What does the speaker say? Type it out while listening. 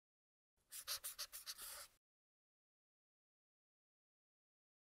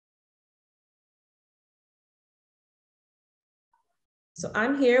So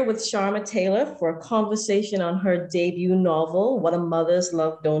I'm here with Sharma Taylor for a conversation on her debut novel, What a Mother's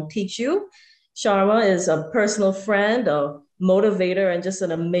Love Don't Teach You. Sharma is a personal friend, a motivator, and just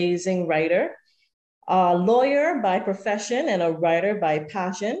an amazing writer. A lawyer by profession and a writer by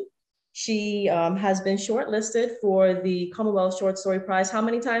passion. She has been shortlisted for the Commonwealth Short Story Prize. How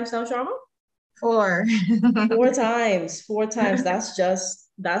many times now, Sharma? Four. Four times. Four times. That's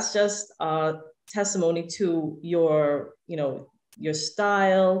just testimony to your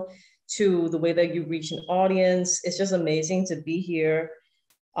style, to the way that you reach an audience. It's just amazing to be here.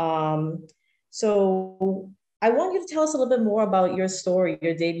 Um, so I want you to tell us a little bit more about your story,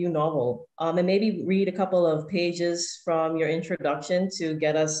 your debut novel, and maybe read a couple of pages from your introduction to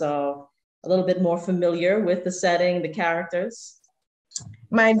get us a little bit more familiar with the setting, the characters.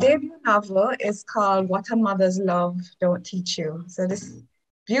 My debut novel is called What a Mother's Love Don't Teach You. So this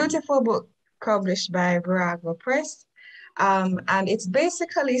beautiful book published by Virago Press. And it's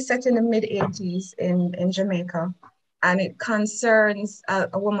basically set in the mid-80s in Jamaica. And it concerns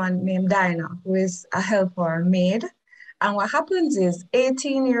a woman named Dinah, who is a helper maid. And what happens is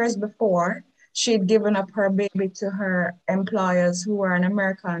 18 years before, she'd given up her baby to her employers who were an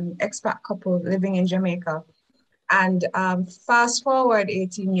American expat couple living in Jamaica. And fast forward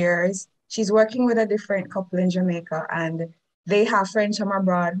 18 years, she's working with a different couple in Jamaica, and they have friends from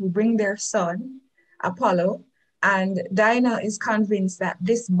abroad who bring their son, Apollo. And Dinah is convinced that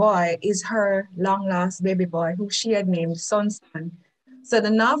this boy is her long lost baby boy, who she had named Sunson. So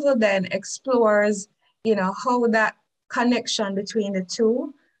the novel then explores, how that connection between the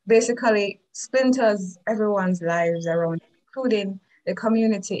two basically splinters everyone's lives around, including the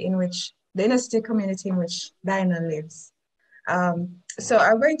inner city community in which Dinah lives. So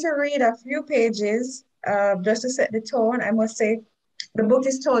I'm going to read a few pages just to set the tone. I must say, the book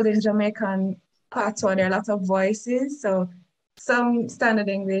is told in Jamaican patois. There are a lot of voices, so some standard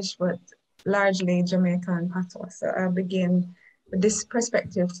English, but largely Jamaican patois. So I'll begin with this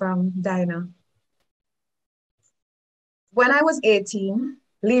perspective from Dinah. When I was 18,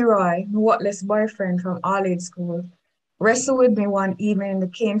 Leroy, my worthless boyfriend from all-age school, wrestled with me one evening in the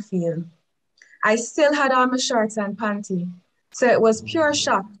cane field. I still had on my shorts and panty, so it was pure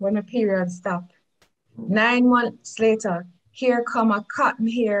shock when my period stopped. 9 months later, here come a cotton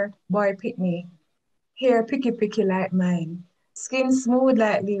hair boy pitney, hair picky picky like mine, skin smooth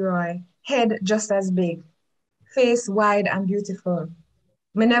like Leroy, head just as big, face wide and beautiful.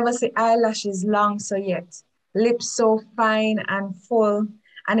 Me never see eyelashes long so yet, lips so fine and full,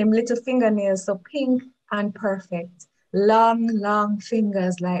 and him little fingernails so pink and perfect. Long, long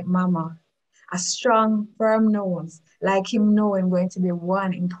fingers like mama. A strong, firm nose, like him know him going to be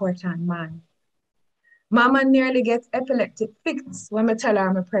one important man. Mama nearly gets epileptic fits when I tell her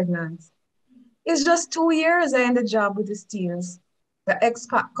I'm pregnant. It's just 2 years I end the job with the Steels, the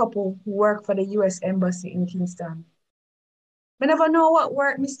expat couple who work for the US Embassy in Kingston. I never know what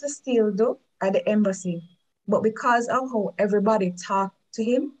work Mr. Steele do at the embassy, but because of how everybody talk to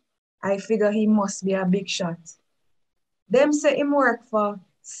him, I figure he must be a big shot. Them say him work for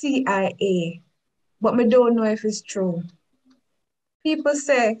CIA, but me don't know if it's true. People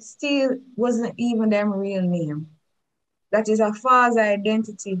say Steele wasn't even them real name. That is a false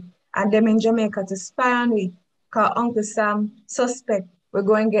identity, and them in Jamaica to spy on we, cause Uncle Sam suspect we're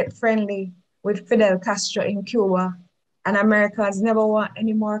going to get friendly with Fidel Castro in Cuba, and Americans never want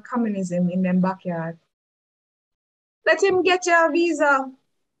any more communism in them backyard. Let him get you a visa,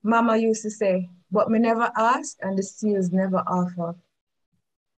 Mama used to say, but me never ask and the Steels never offer.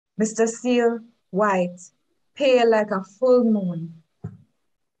 Mr. Steele, white, pale like a full moon.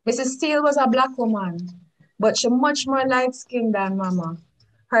 Mrs. Steele was a black woman, but she much more light-skinned than Mama.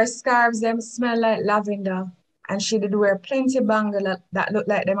 Her scarves them smell like lavender, and she did wear plenty bangle that looked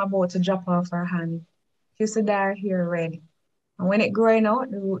like them about to drop off her hand. She used to dye her hair red, and when it growing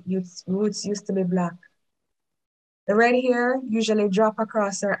out, the roots used to be black. The red hair usually drop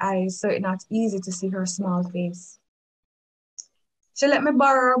across her eyes, so it's not easy to see her small face. She let me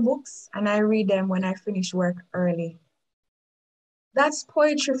borrow her books, and I read them when I finish work early. That's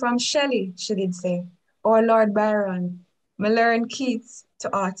poetry from Shelley, she did say, or Lord Byron. Me learn Keats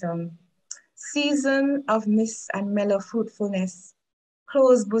to autumn. Season of mist and mellow fruitfulness,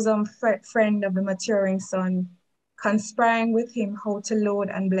 close bosom friend of the maturing sun, conspiring with him how to load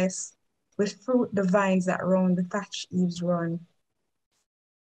and bless, with fruit the vines that round the thatched eaves run.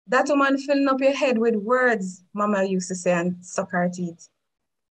 That woman filling up your head with words, Mama used to say and suck her teeth.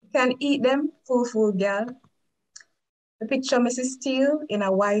 You can eat them, full girl. The picture Mrs. Steele in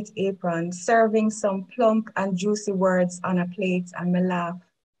a white apron, serving some plump and juicy words on a plate, and me laugh.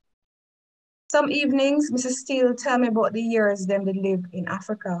 Some evenings, Mrs. Steele tell me about the years them did live in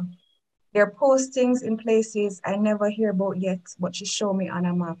Africa. Their postings in places I never hear about yet, but she show me on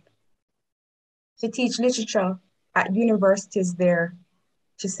a map. She teach literature at universities there,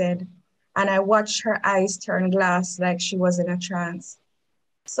 she said, and I watched her eyes turn glass like she was in a trance.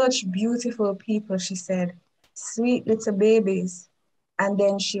 Such beautiful people, she said, sweet little babies. And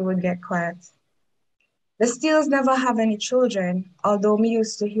then she would get quiet. The Steeles never have any children, although me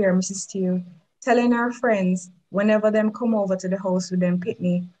used to hear Mrs. Steele telling her friends whenever them come over to the house with them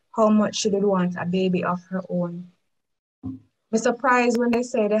pitney how much she did want a baby of her own. Me surprised when they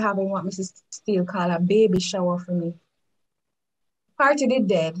say they having what Mrs. Steele call a baby shower for me. Party did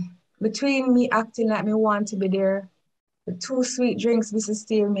dead. Between me acting like me want to be there, the two sweet drinks Mrs.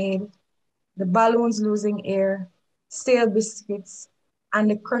 Steele made, the balloons losing air, stale biscuits,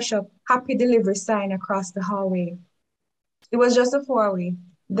 and the crush up happy delivery sign across the hallway. It was just a four-way,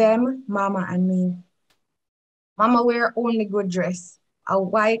 them, Mama, and me. Mama wear only good dress, a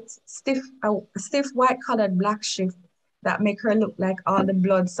stiff white colored black shift that make her look like all the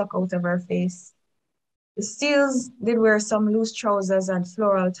blood suck out of her face. The Steeles did wear some loose trousers and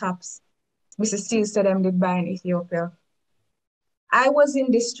floral tops. Mrs. Steele said them did buy in Ethiopia. I was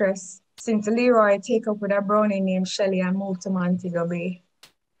in distress since Leroy take up with a brownie named Shelley and moved to Montego Bay.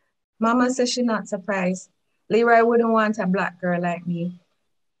 Mama says she's not surprised. Leroy wouldn't want a black girl like me.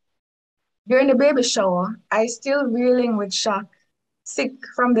 During the baby shower, I still reeling with shock, sick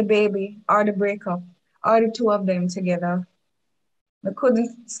from the baby or the breakup or the two of them together. I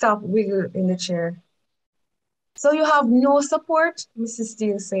couldn't stop wiggle in the chair. So you have no support? Mrs.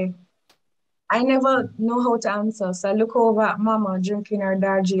 Steele said. I never know how to answer, so I look over at Mama drinking her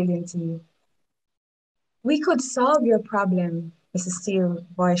Darjeeling tea. We could solve your problem, Mrs. Steele,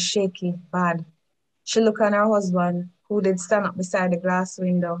 voice shaky, bad. She looked at her husband, who did stand up beside the glass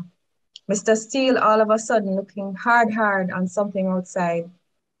window. Mr. Steele all of a sudden looking hard on something outside.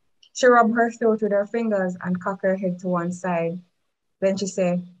 She rubbed her throat with her fingers and cocked her head to one side. Then she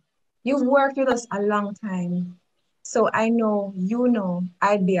said, you've worked with us a long time, so I know you know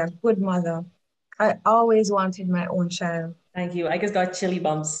I'd be a good mother. I always wanted my own child. Thank you. I just got chilly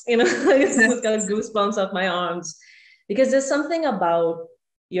bumps, I just got goosebumps up my arms because there's something about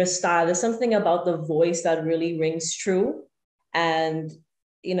your style. There's something about the voice that really rings true. And,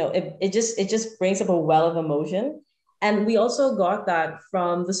 it just brings up a well of emotion. And we also got that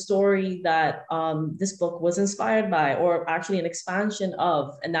from the story that this book was inspired by, or actually an expansion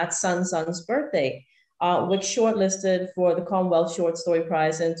of, and that's Son's birthday, which shortlisted for the Commonwealth Short Story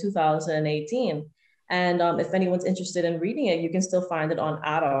Prize in 2018. And if anyone's interested in reading it, you can still find it on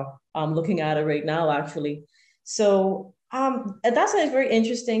Ada. I'm looking at it right now, actually. So that's a very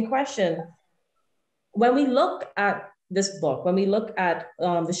interesting question. When we look at this book, when we look at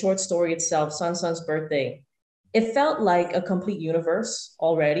the short story itself, Son's birthday, it felt like a complete universe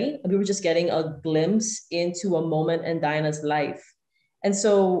already. We were just getting a glimpse into a moment in Dinah's life. And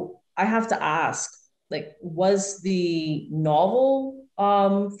so I have to ask, like, was the novel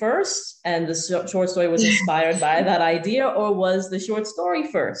first and the short story was inspired by that idea, or was the short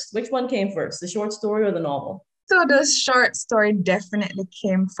story first? Which one came first, the short story or the novel? So the short story definitely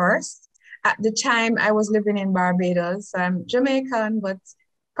came first. At the time, I was living in Barbados. I'm Jamaican, but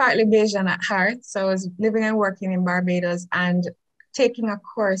partly Bajan at heart. So I was living and working in Barbados and taking a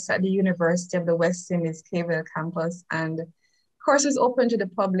course at the University of the West Indies, Cavell campus. And course was open to the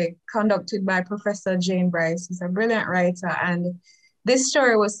public, conducted by Professor Jane Bryce, who's a brilliant writer. And this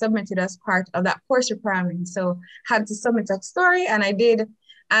story was submitted as part of that course requirement. So had to submit a story, and I did.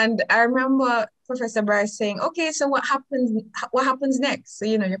 And I remember Professor Bryce saying, okay, so what happens next? So,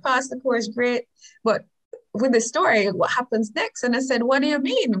 you pass the course, great, but with the story, what happens next? And I said, what do you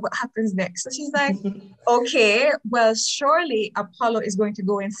mean, what happens next? So she's like, okay, well, surely Apollo is going to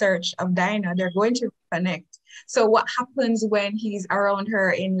go in search of Dinah. They're going to connect. So what happens when he's around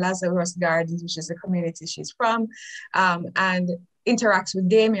her in Lazarus Gardens, which is the community she's from, and interacts with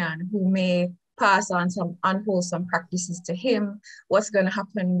Damien, who may pass on some unwholesome practices to him? What's going to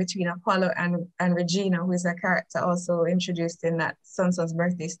happen between Apollo and Regina, who is a character also introduced in that Son's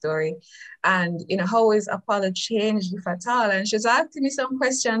birthday story? And, how is Apollo changed, if at all? And she's asking me some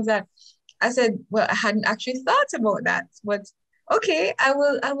questions that I said, well, I hadn't actually thought about that, but okay, I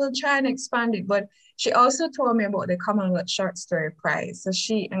will try and expand it. But she also told me about the Commonwealth Short Story Prize. So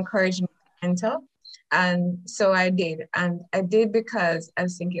she encouraged me to enter. And so I did. And I did because I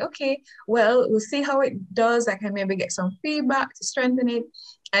was thinking, okay, well, we'll see how it does. I can maybe get some feedback to strengthen it.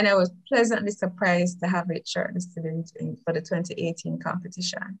 And I was pleasantly surprised to have it shortlisted for the 2018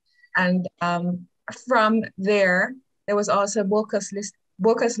 competition. And from there was also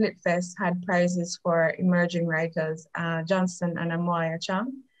Bocas Lit Fest had prizes for emerging writers, Johnson and Amoya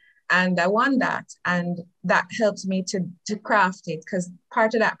Chang. And I won that. And that helped me to craft it, because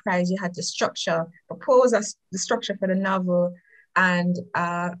part of that prize, you had to propose the structure for the novel. And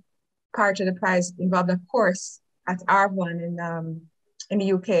part of the prize involved a course at Arvon in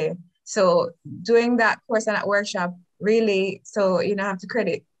the UK. So doing that course and that workshop really, so, you know, I have to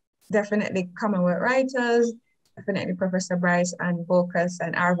credit definitely Commonwealth writers, definitely Professor Bryce and Bocas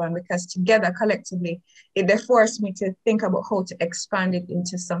and Arvon, because together, collectively, they forced me to think about how to expand it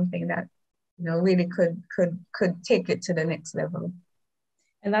into something that, you know, really could take it to the next level.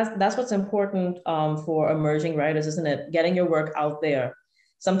 And that's what's important for emerging writers, isn't it? Getting your work out there.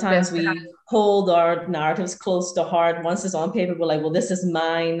 Sometimes we hold our narratives close to heart. Once it's on paper, we're like, well, this is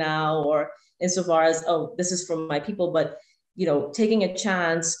mine now, or insofar as, oh, this is from my people. But, you know, taking a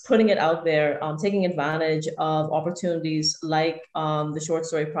chance, putting it out there, taking advantage of opportunities like the Short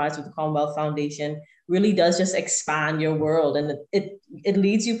Story Prize with the Commonwealth Foundation really does just expand your world. And it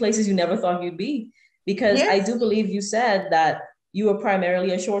leads you places you never thought you'd be. Because I do believe you said that you were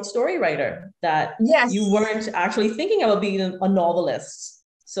primarily a short story writer, that you weren't actually thinking about being a novelist.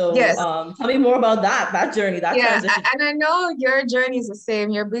 So tell me more about that journey, that transition. And I know your journey is the same.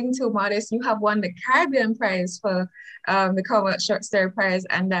 You're being too modest. You have won the Caribbean Prize for the Commonwealth Short Story Prize,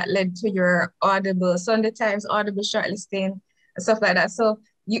 and that led to your Audible, Sunday Times Audible shortlisting and stuff like that. So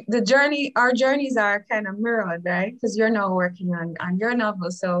our journeys are kind of mirrored, right? Because you're now working on your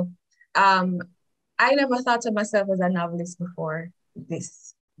novel. So I never thought of myself as a novelist before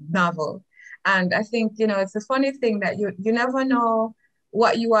this novel. And I think, you know, it's a funny thing that you never know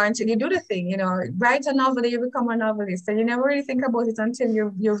what you are until you do the thing. You know, write a novel, you become a novelist, and you never really think about it until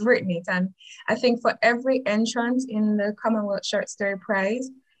you've written it. And I think for every entrant in the Commonwealth Short Story Prize,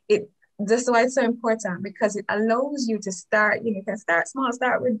 that's why it's so important, because it allows you to start, you know, you can start small,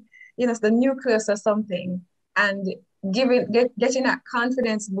 start with, you know, the nucleus or something, and getting that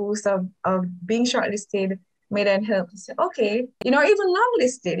confidence boost of being shortlisted may then help to say, okay, you know, even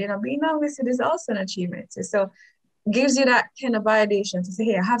non-listed, you know, being non-listed is also an achievement. So gives you that kind of validation to say,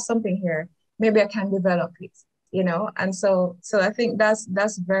 hey, I have something here, maybe I can develop it, you know. And so I think that's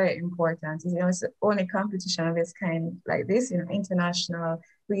very important. You know, it's the only competition of its kind like this, you know, international,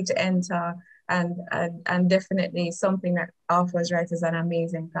 free to enter, and definitely something that offers writers an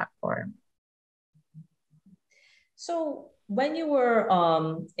amazing platform. So when you were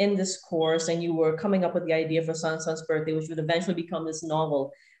in this course and you were coming up with the idea for Sun's Birthday, which would eventually become this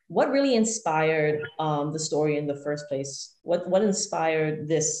novel, what really inspired the story in the first place? What inspired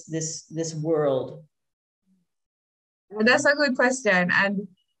this world? That's a good question. And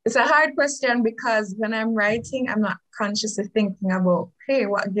it's a hard question because when I'm writing, I'm not consciously thinking about, hey,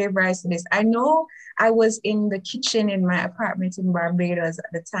 what gave rise to this? I know I was in the kitchen in my apartment in Barbados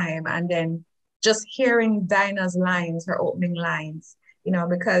at the time, and then just hearing Dinah's lines, her opening lines, you know,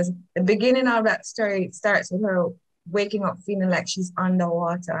 because the beginning of that story starts with her waking up feeling like she's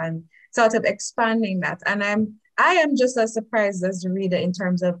underwater and sort of expanding that. And I am just as surprised as the reader in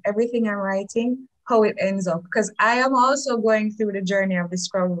terms of everything I'm writing, how it ends up, because I am also going through the journey of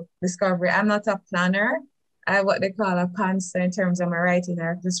discovery. I'm not a planner. I have what they call a pantser in terms of my writing.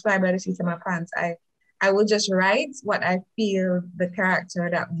 I describe by the seat of my pants. I will just write what I feel the character,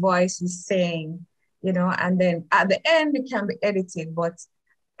 that voice is saying, you know, and then at the end it can be edited, but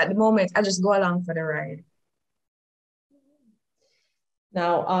at the moment I just go along for the ride.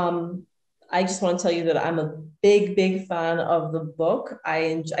 Now, I just want to tell you that I'm a big fan of the book.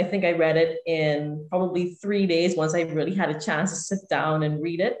 I think I read it in probably 3 days once I really had a chance to sit down and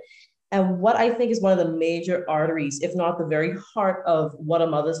read it. And what I think is one of the major arteries, if not the very heart of What a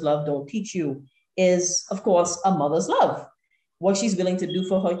Mother's Love Don't Teach You, is, of course, a mother's love. What she's willing to do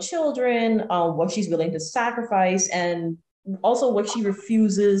for her children, what she's willing to sacrifice, and also what she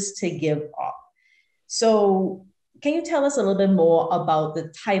refuses to give up. So can you tell us a little bit more about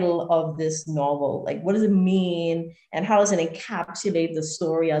the title of this novel? Like, what does it mean, and how does it encapsulate the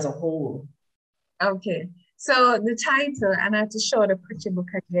story as a whole? Okay, so the title, and I have to show the picture book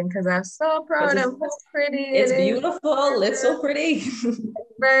again because I'm so proud of how pretty it is. It's beautiful. It's so pretty.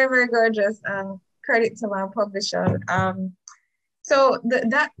 Very, very gorgeous. Credit to my publisher. So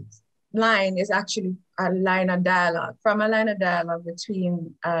that line is actually a line of dialogue, from a line of dialogue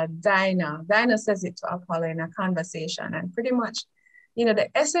between Dinah. Dinah says it to Apollo in a conversation, and pretty much, you know, the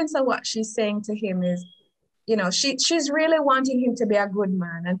essence of what she's saying to him is, you know, she's really wanting him to be a good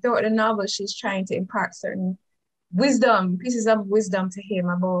man, and throughout the novel, she's trying to impart certain wisdom, pieces of wisdom to him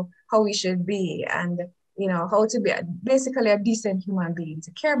about how he should be, and, you know, how to be basically a decent human being,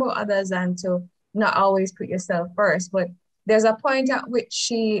 to care about others and to not always put yourself first. But there's a point at which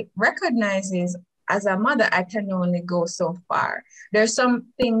she recognizes, as a mother, I can only go so far. There's some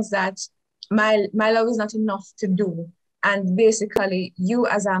things that my love is not enough to do. And basically, you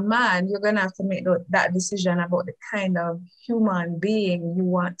as a man, you're gonna have to make that decision about the kind of human being you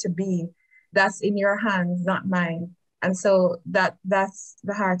want to be. That's in your hands, not mine. And so that's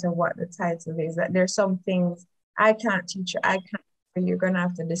the heart of what the title is, that there's some things I can't teach you, I can't, you're gonna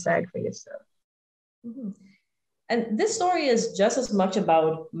have to decide for yourself. Mhm. And this story is just as much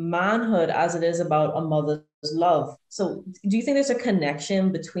about manhood as it is about a mother's love. So, do you think there's a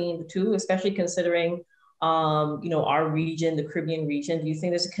connection between the two, especially considering, our region, the Caribbean region? Do you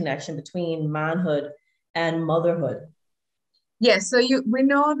think there's a connection between manhood and motherhood? Yes, so we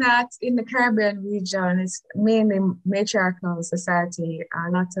know that in the Caribbean region, it's mainly matriarchal society,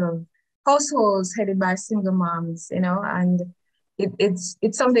 a lot of households headed by single moms, and it's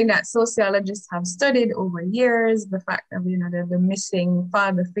something that sociologists have studied over years, the fact that, the missing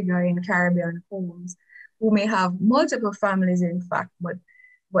father figure in Caribbean homes who may have multiple families, in fact, but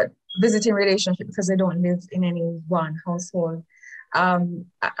visiting relationship because they don't live in any one household.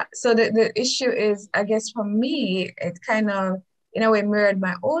 So the issue is, I guess for me, it kind of, in a way, mirrored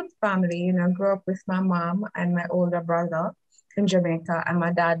my own family. I grew up with my mom and my older brother in Jamaica, and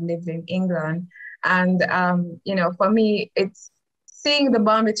my dad lived in England. And, for me, it's seeing the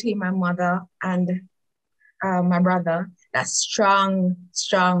bond between my mother and my brother, that strong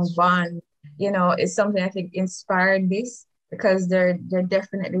bond, is something I think inspired this, because they're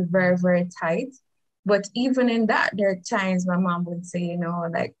definitely very, very tight. But even in that, there are times my mom would say,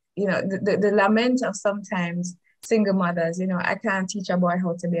 like, the lament of sometimes single mothers, I can't teach a boy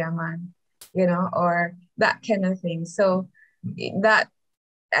how to be a man, or that kind of thing. So that,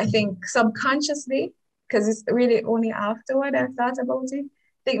 I think, subconsciously, because it's really only afterward I thought about it,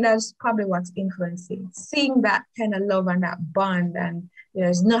 I think that's probably what's influencing. Seeing that kind of love and that bond, and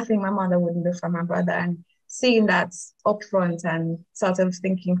there's nothing my mother wouldn't do for my brother, and seeing that upfront and sort of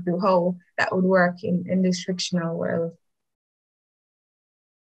thinking through how that would work in this fictional world.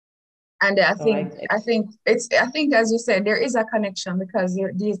 And I So think as you said, there is a connection, because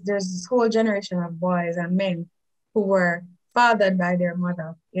there's this whole generation of boys and men who were fathered by their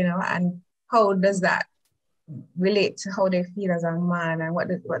mother, and how does that relate to how they feel as a man, and what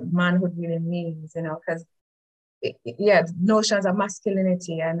manhood really means, because yeah, notions of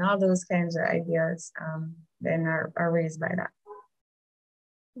masculinity and all those kinds of ideas then are raised by that.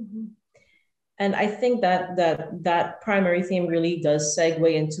 Mhm. And I think that primary theme really does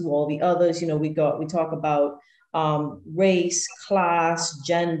segue into all the others. We talk about race, class,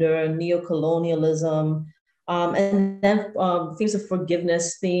 gender, neocolonialism, and then themes of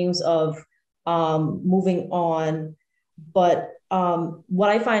forgiveness, themes of moving on. But what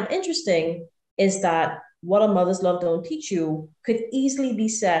I find interesting is that what a mother's love don't teach you could easily be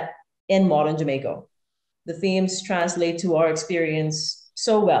set in modern Jamaica. The themes translate to our experience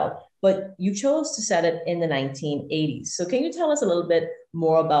so well, but you chose to set it in the 1980s. So can you tell us a little bit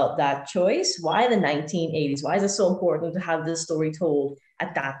more about that choice? Why the 1980s? Why is it so important to have this story told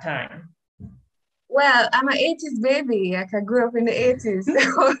at that time? Well, I'm an 80s baby. Like, I grew up in the 80s.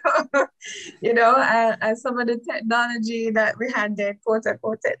 And some of the technology that we had there, quote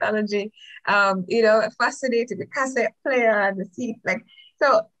unquote technology, fascinated the cassette player and the seat.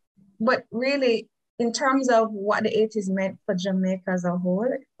 So, but really, in terms of what the 80s meant for Jamaica as a whole,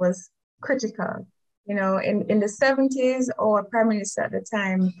 it was critical. In the 70s, our prime minister at the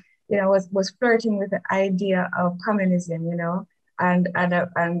time, was flirting with the idea of communism, and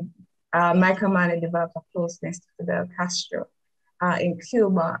Michael Mann developed a closeness to Fidel Castro in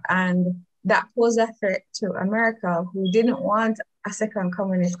Cuba. And that posed a threat to America, who didn't want a second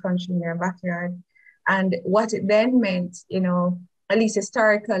communist country in their backyard. And what it then meant, at least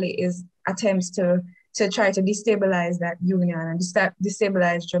historically, is attempts to try to destabilize that union and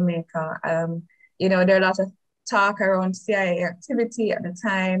destabilize Jamaica. There are a lot of talk around CIA activity at the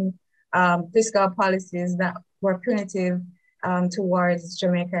time, fiscal policies that were punitive towards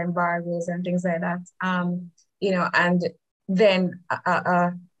Jamaica embargoes and things like that. And then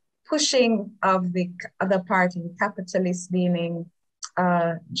pushing of the other party, capitalist leaning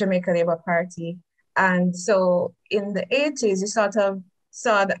Jamaica Labour Party. And so in the 80s, you sort of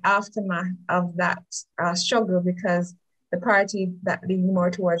saw the aftermath of that struggle, because the party that leaned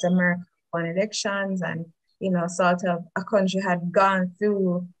more towards America won elections, and, sort of a country had gone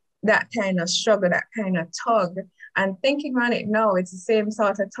through that kind of struggle, that kind of tug. And thinking on it now, it's the same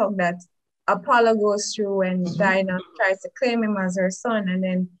sort of tug that Apollo goes through when Dinah tries to claim him as her son, and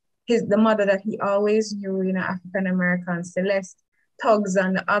then the mother that he always knew, African American, Celeste, tugs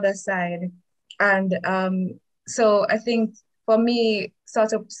on the other side. And So I think for me,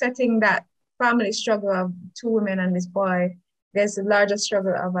 sort of setting that family struggle of two women and this boy, there's a larger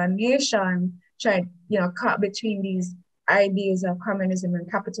struggle of a nation trying, caught between these ideas of communism and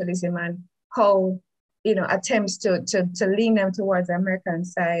capitalism and how, attempts to lean them towards the American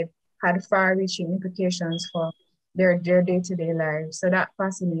side had far-reaching implications for their day-to-day lives. So that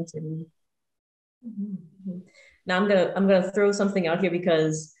fascinated me. Mm-hmm. Now I'm gonna throw something out here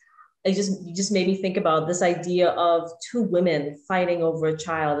because you just made me think about this idea of two women fighting over a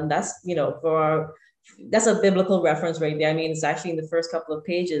child, and that's that's a biblical reference right there. I mean, it's actually in the first couple of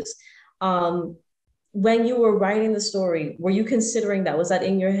pages. Um, when you were writing the story, were you considering that? Was that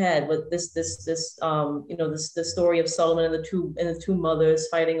in your head? With this story of Solomon and the two mothers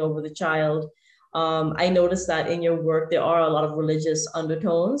fighting over the child? I noticed that in your work there are a lot of religious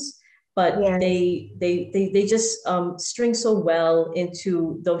undertones, but Yes. they just string so well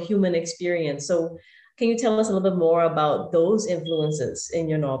into the human experience. So, can you tell us a little bit more about those influences in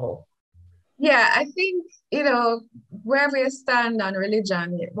your novel? Yeah, I think, wherever you stand on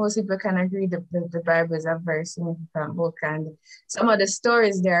religion, most people can agree the Bible is a very significant book. And some of the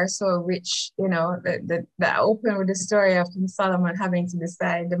stories there are so rich, that open with the story of King Solomon having to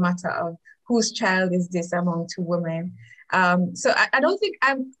decide the matter of whose child is this among two women. So I don't think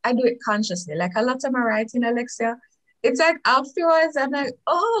I do it consciously. Like a lot of my writing, Alexia, it's like afterwards, I'm like,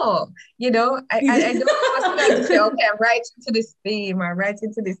 oh, I don't just try to say, okay, I'm writing to this theme, I'm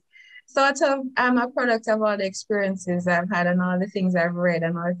writing to this sort of I'm a product of all the experiences I've had and all the things I've read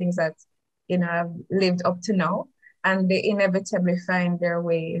and all the things that I've lived up to now, and they inevitably find their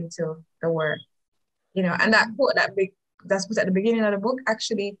way into the work. And that quote that's put at the beginning of the book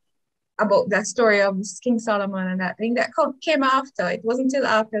actually about that story of King Solomon and that thing that came after. It wasn't until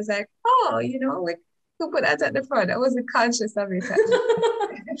after it's like, oh, we who put that at the front. I wasn't conscious of it.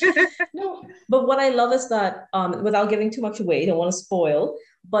 No, but what I love is that without giving too much away, don't want to spoil,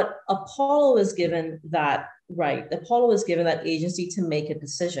 but Apollo is given that right. Apollo is given that agency to make a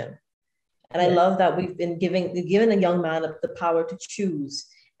decision. And I Yes. love that we've been given a young man the power to choose.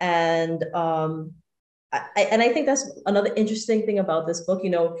 And I think that's another interesting thing about this book.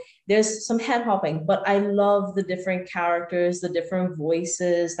 There's some head hopping, but I love the different characters, the different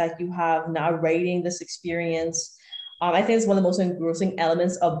voices that you have narrating this experience. I think it's one of the most engrossing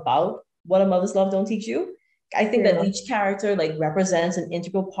elements about What a Mother's Love Don't Teach You. I think that Yeah. each character like represents an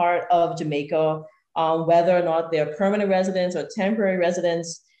integral part of Jamaica, whether or not they're permanent residents or temporary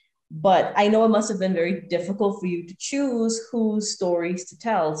residents. But I know it must have been very difficult for you to choose whose stories to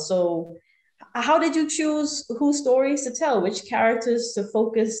tell. So how did you choose whose stories to tell, which characters to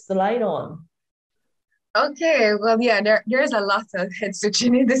focus the light on? Okay, well, yeah, there's a lot of head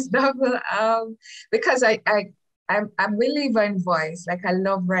switching in this novel. Because I'm really in voice. Like I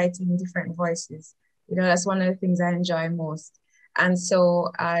love writing different voices. That's one of the things I enjoy most. And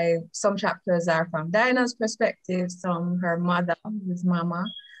so some chapters are from Dinah's perspective, some her mother, his mama,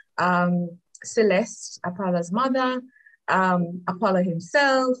 Celeste, Apollo's mother, Apollo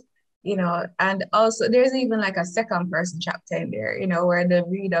himself, and also there's even like a second person chapter in there, where the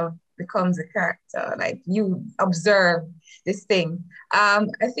reader becomes a character, like you observe this thing. I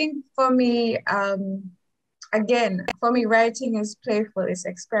think for me, again, for me, writing is playful, it's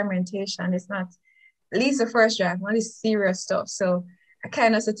experimentation, it's not, at least the first draft, not this serious stuff. So I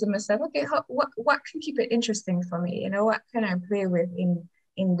kind of said to myself, okay, what can keep it interesting for me? What can I play with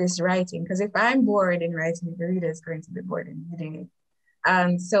in this writing? Because if I'm bored in writing, the reader is going to be bored in reading it.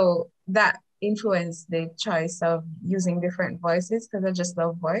 And so that influenced the choice of using different voices because I just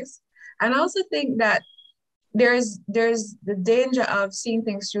love voice. And I also think that there's the danger of seeing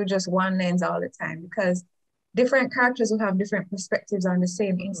things through just one lens all the time because different characters will have different perspectives on the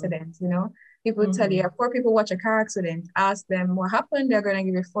same incident, People tell you, four people watch a car accident, ask them what happened, they're going to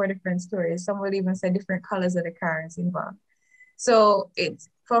give you four different stories. Some will even say different colors of the cars involved. So it's,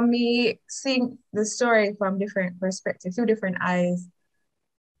 for me, seeing the story from different perspectives, through different eyes,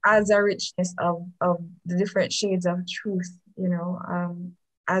 adds a richness of the different shades of truth,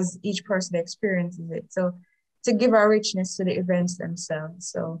 as each person experiences it. So to give a richness to the events themselves.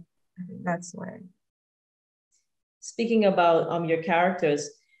 So I think that's why. Speaking about your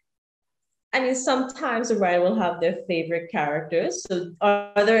characters, I mean, sometimes a writer will have their favorite characters. So,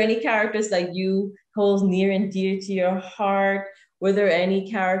 are there any characters that you hold near and dear to your heart? Were there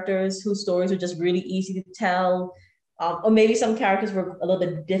any characters whose stories were just really easy to tell? Or maybe some characters were a little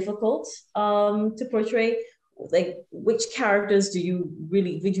bit difficult to portray? Like, which characters did you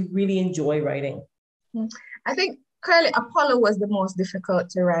really enjoy writing? I think clearly Apollo was the most difficult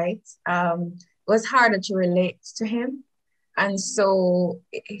to write. It was harder to relate to him. And so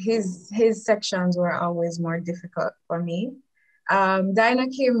his sections were always more difficult for me. Dinah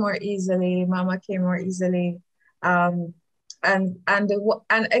came more easily, Mama came more easily. Um, and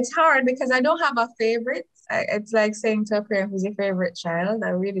it's hard because I don't have a favorite. It's like saying to a parent who's your favorite child. I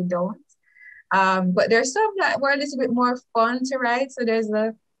really don't. But there's some that were a little bit more fun to write. So there's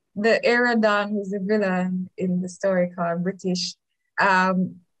the Eradan, who's the villain in the story called British.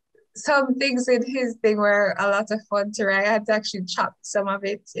 Um, some things in his thing were a lot of fun to write. I had to actually chop some of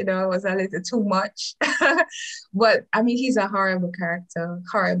it, it was a little too much. But I mean, he's a horrible character,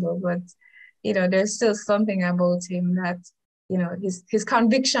 horrible, but there's still something about him that, his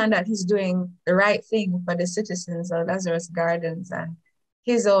conviction that he's doing the right thing for the citizens of Lazarus Gardens and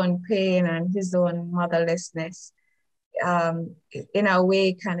his own pain and his own motherlessness, in a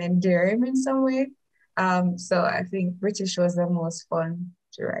way can endear him in some way. So I think British was the most fun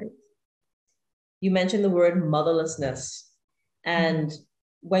to write. You mentioned the word motherlessness. And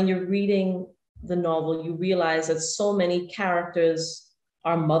when you're reading the novel, you realize that so many characters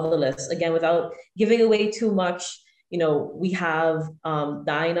are motherless. Again, without giving away too much, we have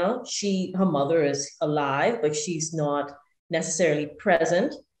Dinah. Her mother is alive, but she's not necessarily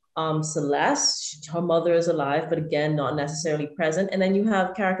present. Celeste, her mother is alive, but again, not necessarily present. And then you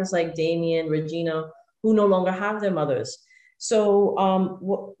have characters like Damien, Regina, who no longer have their mothers. So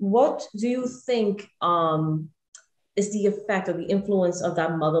what do you think is the effect or the influence of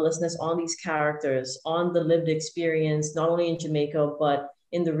that motherlessness on these characters, on the lived experience, not only in Jamaica, but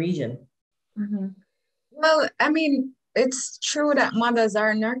in the region? Mm-hmm. Well, I mean, it's true that mothers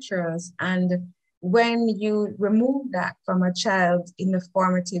are nurturers. And when you remove that from a child in the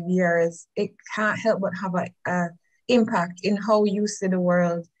formative years, it can't help but have a impact in how you see the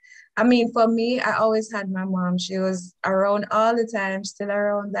world. I mean, for me, I always had my mom. She was around all the time, still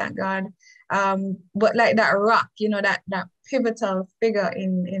around, thank God. But like that rock, that pivotal figure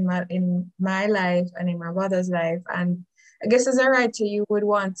in my life and in my brother's life. And I guess as a writer, you would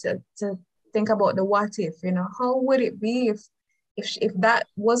want to think about the what if, how would it be if that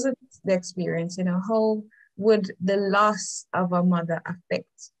wasn't the experience, how would the loss of a mother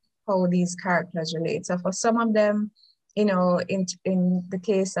affect how these characters relate? So for some of them, in the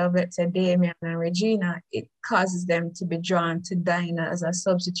case of, let's say, Damien and Regina, it causes them to be drawn to Dinah as a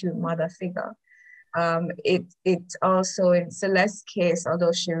substitute mother figure. It also, in Celeste's case,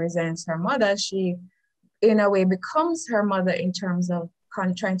 although she resents her mother, she in a way becomes her mother in terms of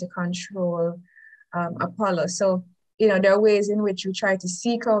trying to control Apollo. So, there are ways in which we try to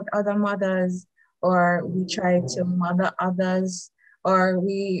seek out other mothers, or we try to mother others, or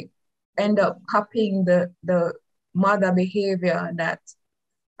we end up copying the mother behavior that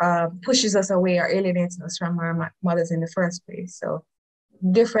pushes us away or alienates us from our mothers in the first place. So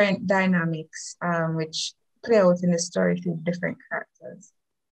different dynamics, which play out in the story through different characters.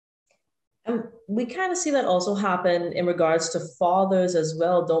 And we kind of see that also happen in regards to fathers as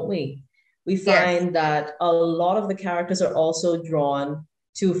well, don't we? We find Yes. that a lot of the characters are also drawn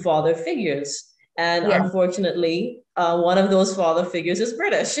to father figures. And Yes. unfortunately, one of those father figures is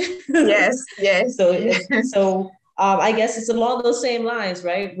British. Yes, yes. So I guess it's along those same lines,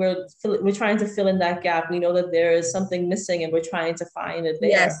 right? We're trying to fill in that gap. We know that there is something missing, and we're trying to find it there.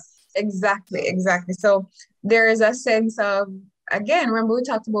 Yes, exactly. So there is a sense of, again, remember we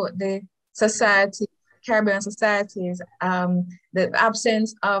talked about the society, Caribbean societies, the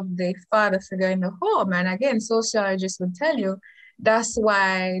absence of the father figure in the home. And again, sociologists would tell you that's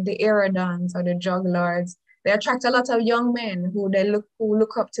why the Erodons or the drug lords, they attract a lot of young men who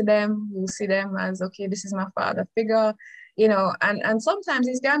look up to them, who see them as, okay, this is my father figure, and sometimes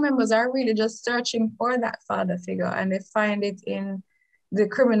these gang members are really just searching for that father figure, and they find it in the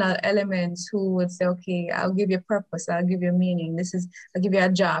criminal elements who would say, okay, I'll give you purpose, I'll give you meaning. I'll give you a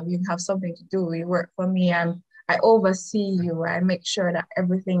job, you have something to do, you work for me, I oversee you, I make sure that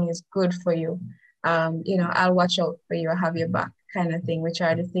everything is good for you. I'll watch out for you, I have your back kind of thing, which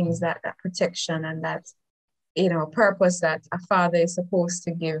are the things that protection and that, purpose that a father is supposed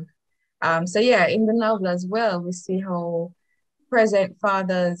to give. So yeah, in the novel as well, we see how present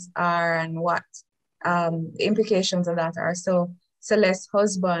fathers are and what the implications of that are. So Celeste's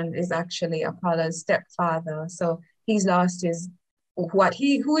husband is actually Apollo's stepfather. So he's lost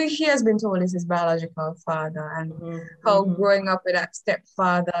who he has been told is his biological father, and how growing up with that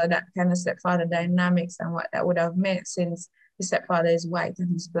stepfather, that kind of stepfather dynamics and what that would have meant, since his stepfather is white and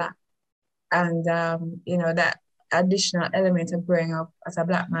he's Black. And, that additional element of growing up as a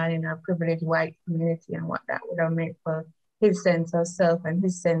Black man in a privileged white community, and what that would have meant for his sense of self and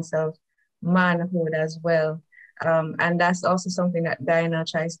his sense of manhood as well. And that's also something that Dinah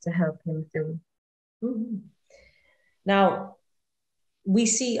tries to help him through. Mm-hmm. Now, we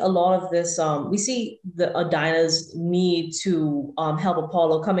see a lot of this. We see the Adina's need to help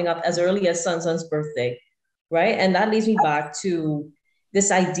Apollo coming up as early as Sun-Sun's birthday, right? And that leads me back to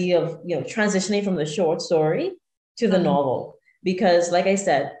this idea of transitioning from the short story to the novel, because, like I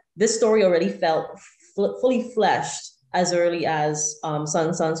said, this story already felt fully fleshed as early as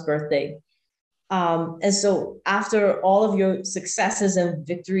Sun-Sun's birthday. And so after all of your successes and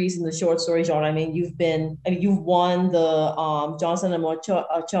victories in the short story genre, you've won the Johnson and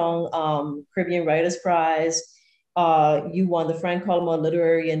Chong Caribbean Writers Prize. You won the Frank Collymore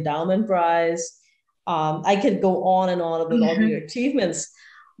Literary Endowment Prize. I could go on and on with all of your achievements.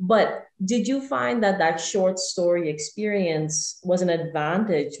 But did you find that that short story experience was an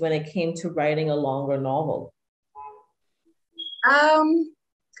advantage when it came to writing a longer novel?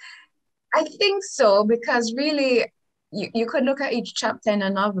 I think so, because really you could look at each chapter in a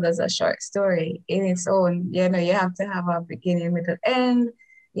novel as a short story in its own. You have to have a beginning, middle, end,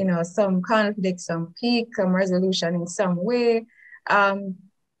 some conflict, some peak, some resolution in some way.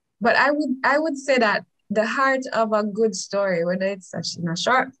 But I would say that the heart of a good story, whether it's in a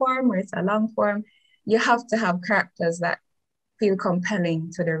short form or it's a long form, you have to have characters that feel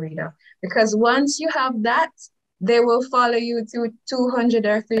compelling to the reader. Because once you have that, they will follow you to 200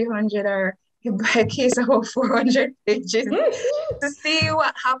 or 300 or by a case of 400 pages to see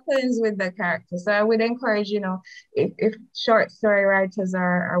what happens with the character. So I would encourage, if short story writers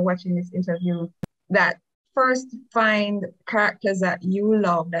are watching this interview, that first find characters that you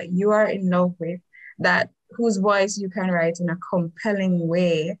love, that you are in love with, that whose voice you can write in a compelling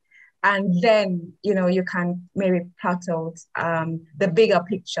way. And then, you can maybe plot out the bigger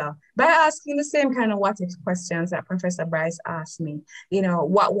picture by asking the same kind of what if questions that Professor Bryce asked me.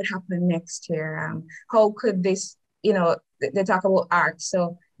 What would happen next year? How could this, they talk about art.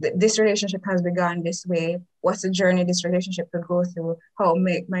 So this relationship has begun this way. What's the journey this relationship could go through? How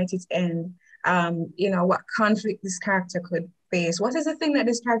might it end? What conflict this character could face? What is the thing that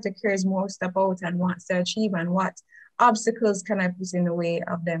this character cares most about and wants to achieve, and what obstacles can I put in the way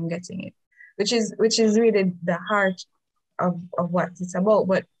of them getting it? Which is really the heart of what it's about.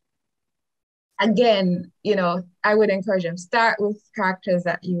 But again, I would encourage them, start with characters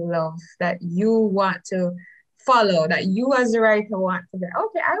that you love, that you want to follow, that you as the writer want to be,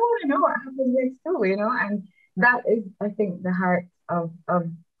 okay, I want to know what happens next too, and that is, I think, the heart of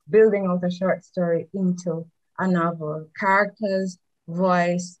building out a short story into a novel. Characters,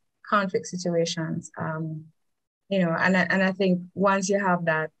 voice, conflict situations, and I think once you have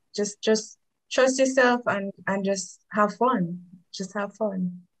that, just trust yourself and just have fun. Just have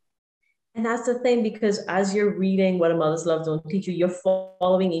fun. And that's the thing, because as you're reading What a Mother's Love Don't Teach You, you're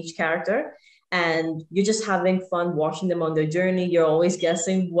following each character and you're just having fun watching them on their journey. You're always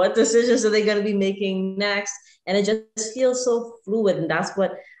guessing what decisions are they going to be making next. And it just feels so fluid. And that's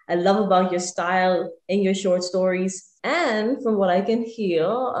what I love about your style in your short stories. And from what I can hear,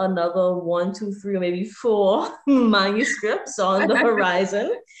 another 1, 2, 3, or maybe 4 manuscripts on the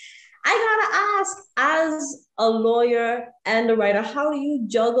horizon. I gotta ask, as a lawyer and a writer, how do you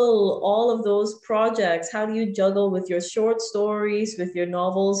juggle all of those projects? How do you juggle with your short stories, with your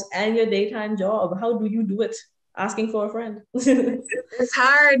novels, and your daytime job? How do you do it? Asking for a friend. It's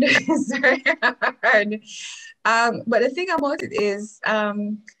hard. It's very hard. But the thing about it is,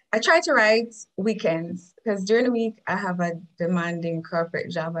 I try to write weekends, because during the week I have a demanding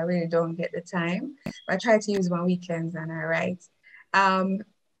corporate job. I really don't get the time. But I try to use my weekends and I write.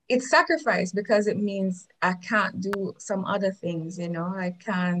 It's sacrifice, because it means I can't do some other things, I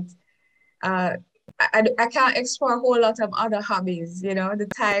can't uh I can't explore a whole lot of other hobbies, the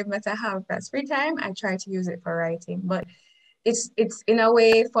time that I have that's free time, I try to use it for writing. But it's in a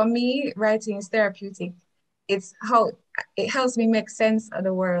way, for me, writing is therapeutic. It's how it helps me make sense of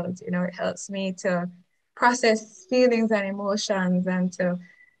the world, it helps me to process feelings and emotions and to,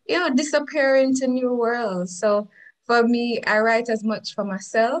 disappear into new worlds. So for me, I write as much for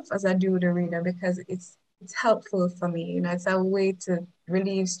myself as I do the reader, because it's helpful for me. It's a way to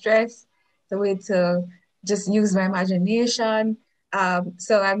relieve stress, it's a way to just use my imagination.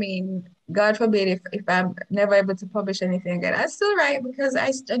 So I mean, God forbid if I'm never able to publish anything again, I still write, because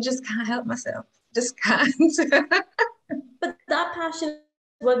I just can't help myself. Just can't. But that passion,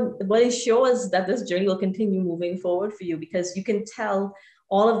 what it shows that this journey will continue moving forward for you, because you can tell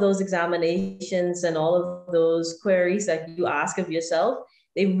all of those examinations and all of those queries that you ask of yourself,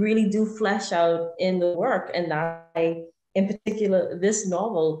 they really do flesh out in the work. And that, in particular, this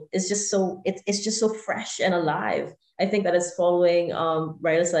novel is just so it's just so fresh and alive. I think that it's following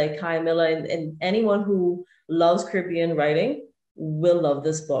writers like Kai Miller, and anyone who loves Caribbean writing will love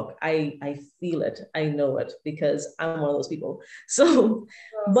this book. I feel it. I know it because I'm one of those people. So,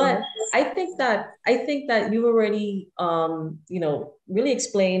 but I think that you already really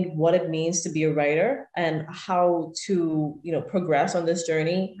explained what it means to be a writer and how to progress on this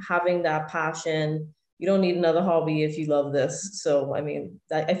journey, having that passion. You don't need another hobby if you love this. So I mean,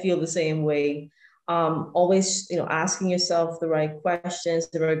 I feel the same way. Always asking yourself the right questions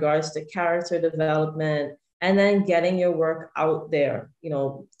in regards to character development, and then getting your work out there,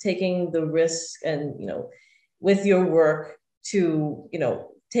 taking the risk and with your work to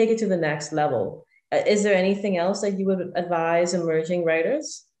take it to the next level. Is there anything else that you would advise emerging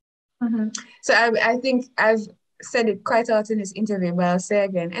writers? Mm-hmm. So I think I've said it quite a lot in this interview, but I'll say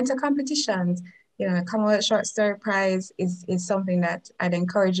again, enter competitions. Commonwealth Short Story Prize is something that I'd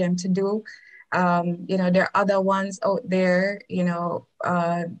encourage them to do. There are other ones out there, the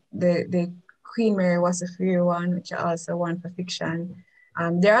Queen Mary was a free one, which I also won for fiction.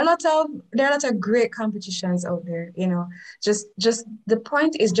 There are a lot of great competitions out there, just the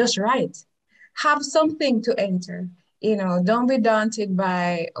point is just right. Have something to enter. Don't be daunted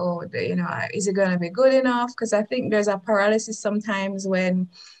by, is it going to be good enough? Because I think there's a paralysis sometimes when,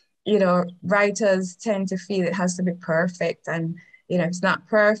 writers tend to feel it has to be perfect. And, if it's not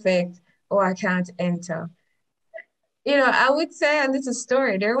perfect, oh, I can't enter. I would say a little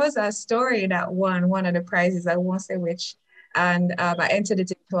story. There was a story that won one of the prizes, I won't say which. And I entered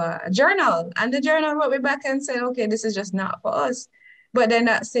it into a journal. And the journal wrote me back and said, okay, this is just not for us. But then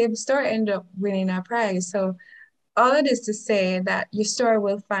that same story ended up winning a prize. So all of this to say that your story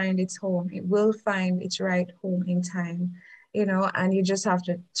will find its home. It will find its right home in time, and you just have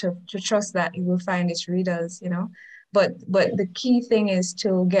to trust that it will find its readers. But the key thing is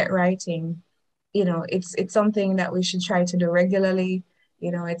to get writing. It's something that we should try to do regularly.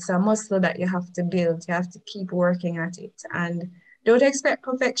 It's a muscle that you have to build. You have to keep working at it and don't expect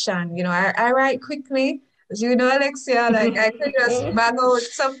perfection. I write quickly. As you know, Alexia, like I could just bang out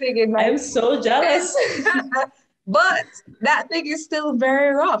something in my I'm so jealous. but that thing is still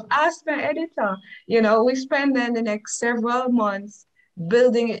very rough. Ask my editor. We spend then the next several months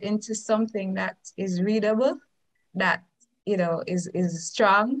building it into something that is readable, that is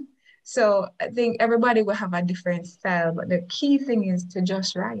strong. So I think everybody will have a different style, but the key thing is to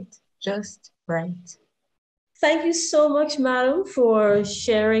just write. Just write. Thank you so much, madam, for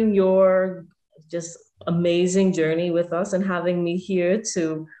sharing your just amazing journey with us and having me here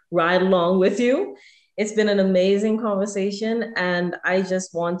to ride along with you. It's been an amazing conversation, and I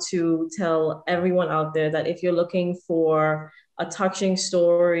just want to tell everyone out there that if you're looking for a touching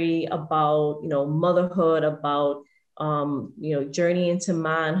story about, motherhood, about, journey into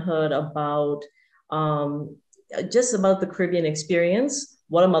manhood, about just about the Caribbean experience,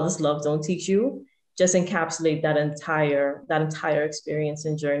 What a Mother's Love Don't Teach You, just encapsulate that entire experience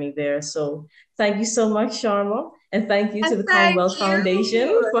and journey there. So thank you so much, Sharma, and thank you to And the thank Commonwealth Foundation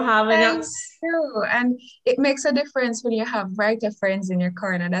you. for having Thank us. you. And it makes a difference when you have writer friends in your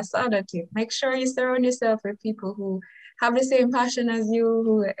corner. That's the other tip. Make sure you surround yourself with people who have the same passion as you,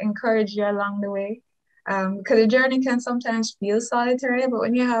 who encourage you along the way. Because the journey can sometimes feel solitary, but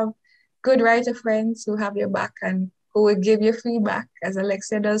when you have good writer friends who have your back and who will give you feedback, as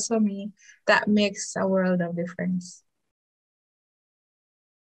Alexia does for me, that makes a world of difference.